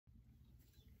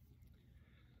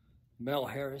Mel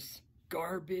Harris,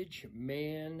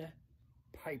 Garbagemanpiper,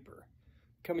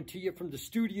 coming to you from the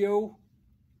studio,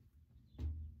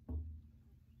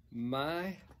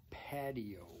 my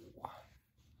patio.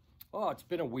 Oh, it's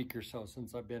been a week or so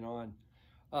since I've been on.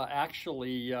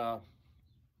 Actually,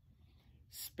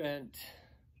 spent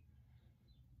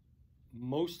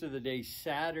most of the day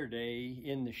Saturday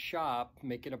in the shop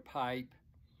making a pipe.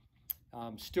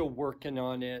 I'm still working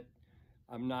on it.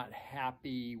 I'm not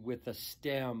happy with the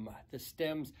stem. The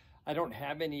stems, I don't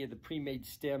have any of the pre-made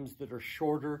stems that are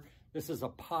shorter. This is a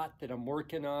pot that I'm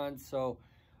working on, so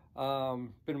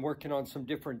been working on some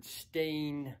different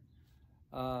stain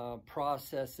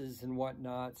processes and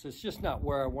whatnot. So it's just not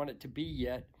where I want it to be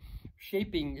yet.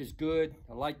 Shaping is good.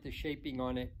 I like the shaping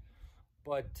on it.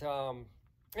 But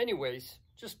anyways,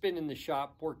 just been in the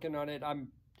shop working on it. I'm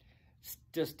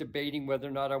just debating whether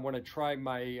or not I want to try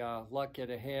my luck at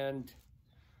a hand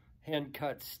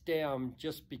cut stem,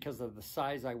 just because of the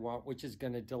size I want, which is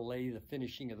going to delay the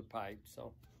finishing of the pipe.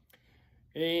 So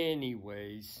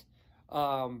anyways,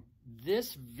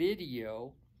 this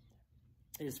video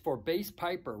is for bass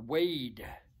piper Wade,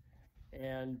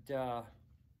 and I'm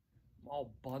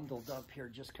all bundled up here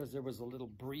just because there was a little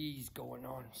breeze going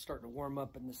on, starting to warm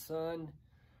up in the sun.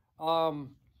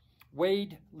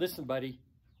 Wade, listen buddy,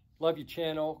 love your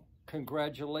channel.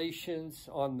 Congratulations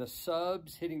on the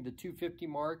subs, hitting the 250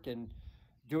 mark and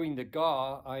doing the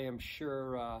GAW. I am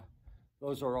sure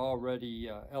those are already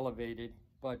elevated,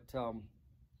 but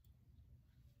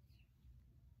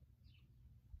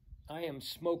I am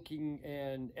smoking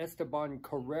an Esteban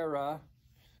Carrera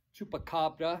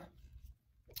Chupacabra,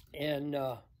 and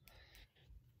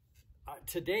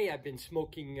today I've been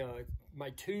smoking my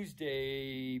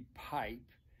Tuesday pipe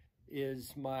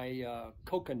is my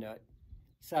coconut,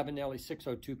 Savinelli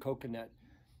 602 coconut.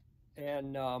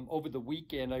 And over the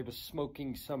weekend I was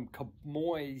smoking some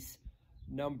Camoys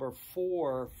number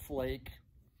 4 flake,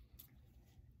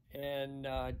 and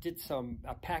I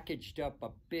packaged up a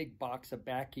big box of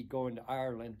baccy going to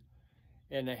Ireland,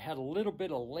 and I had a little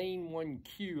bit of Lane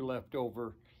 1Q left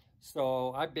over,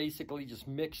 so I basically just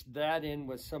mixed that in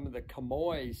with some of the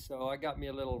Camoys. So I got me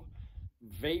a little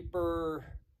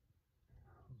vapor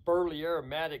burley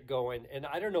aromatic going, and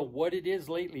I don't know what it is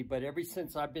lately, but ever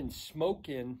since I've been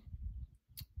smoking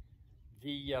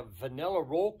the vanilla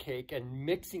roll cake and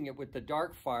mixing it with the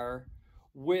dark fire,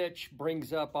 which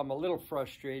brings up, I'm a little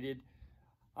frustrated.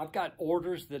 I've got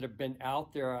orders that have been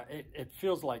out there. It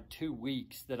feels like 2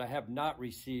 weeks that I have not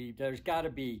received. There's got to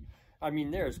be, I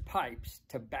mean, there's pipes,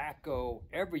 tobacco,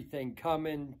 everything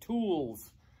coming,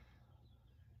 tools.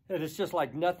 And it's just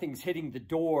like nothing's hitting the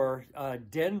door.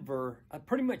 Denver,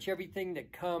 pretty much everything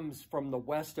that comes from the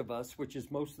west of us, which is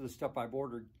most of the stuff I've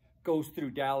ordered, goes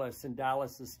through Dallas, and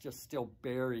Dallas is just still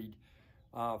buried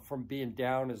from being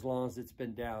down as long as it's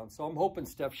been down. So I'm hoping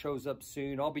stuff shows up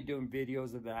soon. I'll be doing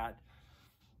videos of that.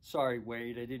 Sorry,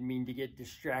 Wade, I didn't mean to get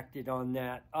distracted on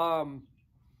that.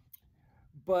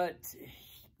 But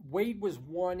Wade was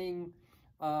wanting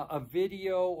a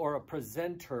video or a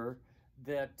presenter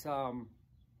that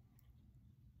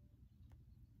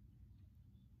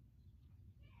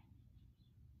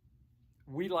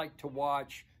we like to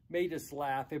watch, made us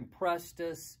laugh, impressed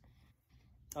us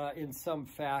in some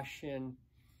fashion.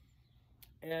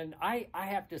 And I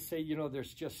have to say, you know,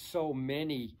 there's just so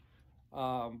many,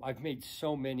 I've made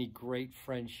so many great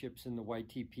friendships in the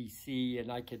YTPC, and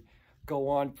I could go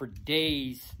on for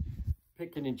days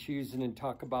picking and choosing and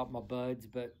talk about my buds,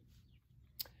 but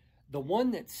the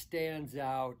one that stands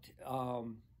out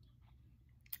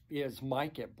is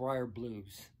Mike at Briar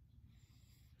Blues.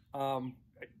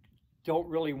 Don't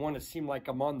really want to seem like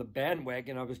I'm on the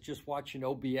bandwagon. I was just watching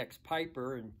OBX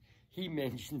Piper, and he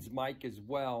mentions Mike as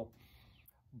well.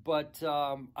 But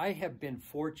I have been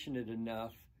fortunate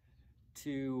enough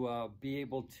to be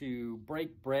able to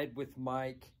break bread with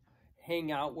Mike,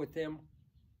 hang out with him.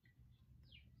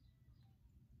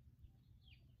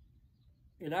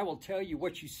 And I will tell you,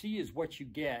 what you see is what you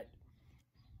get.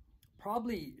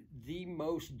 Probably the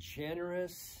most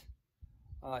generous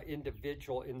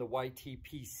individual in the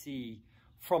YTPC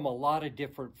from a lot of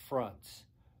different fronts.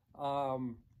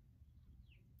 You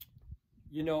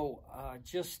know,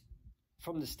 just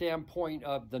from the standpoint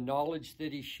of the knowledge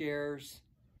that he shares,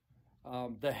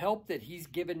 the help that he's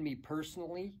given me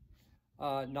personally,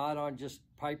 not on just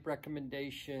pipe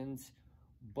recommendations,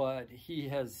 but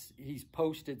he's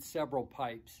posted several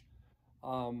pipes,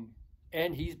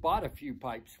 and he's bought a few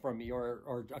pipes from me,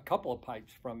 or a couple of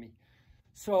pipes from me.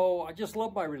 So I just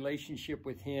love my relationship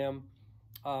with him.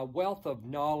 Wealth of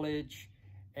knowledge,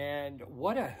 and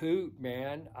what a hoot,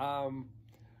 man.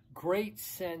 Great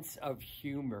sense of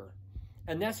humor.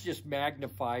 And that's just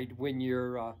magnified when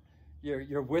you're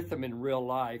with them in real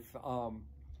life.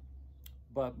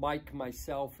 But Mike,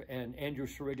 myself, and Andrew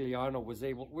Sirigliano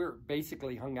we were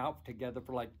basically hung out together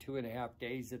for like 2.5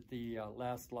 days at the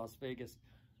last Las Vegas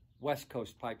West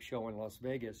Coast Pipe Show in Las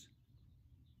Vegas.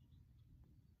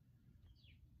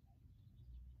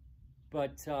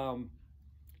 But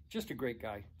just a great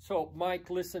guy. So Mike,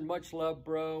 listen, much love,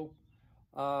 bro.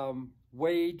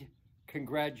 Wade,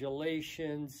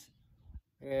 congratulations.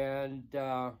 And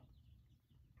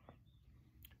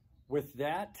with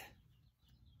that,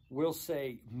 we'll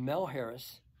say Mel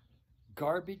Harris,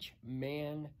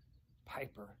 Garbagemanpiper,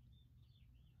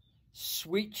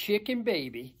 Sweet Chicken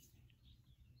Baby.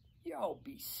 Y'all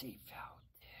be safe out.